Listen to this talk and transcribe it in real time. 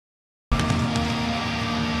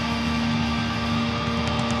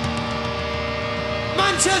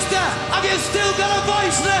Manchester, have you still got a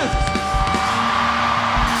voice left?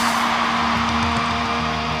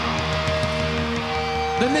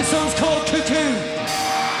 Then this one's called Cocoon.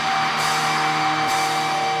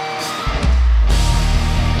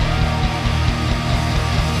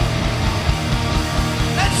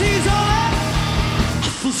 Let's ease all up. I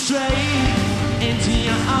fall straight into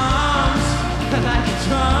your arms like a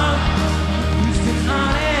drunk who's been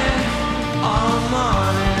on it all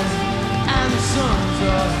morning, and the sun's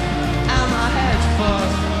up and my head's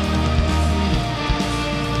fucked.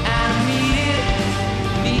 And I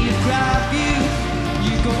need to grab you.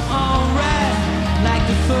 You go all red like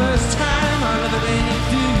the first time. I love it when you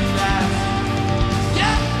do that.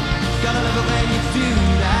 Yeah, gotta love it when you do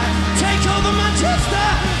that. Take over Manchester.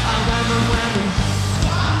 I remember.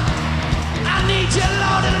 I need you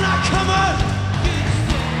loaded and I come up.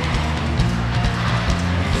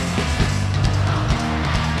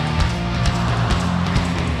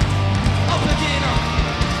 Up again, up.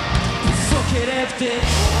 Fuck it everything.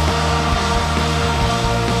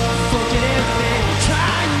 Fuck it everything.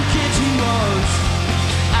 Try and get you most.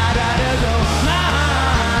 I'd rather go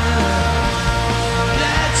blind.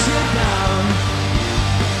 Let you down.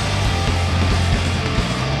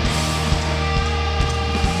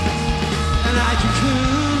 And I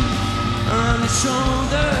cocoon around your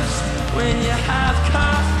shoulders when you have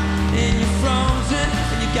cough and you're frozen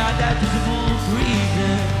and you got that visible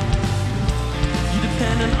breathing. You're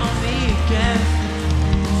dependent on me again.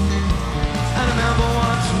 I remember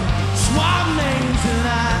once we swap names and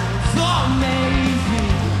I thought maybe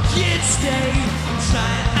you'd stay and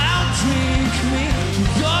try and out-drink me to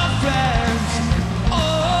your friends.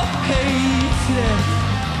 Oh, hate it.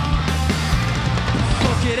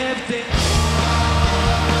 Fuck it everything.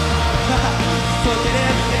 Fuck it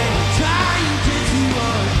everything.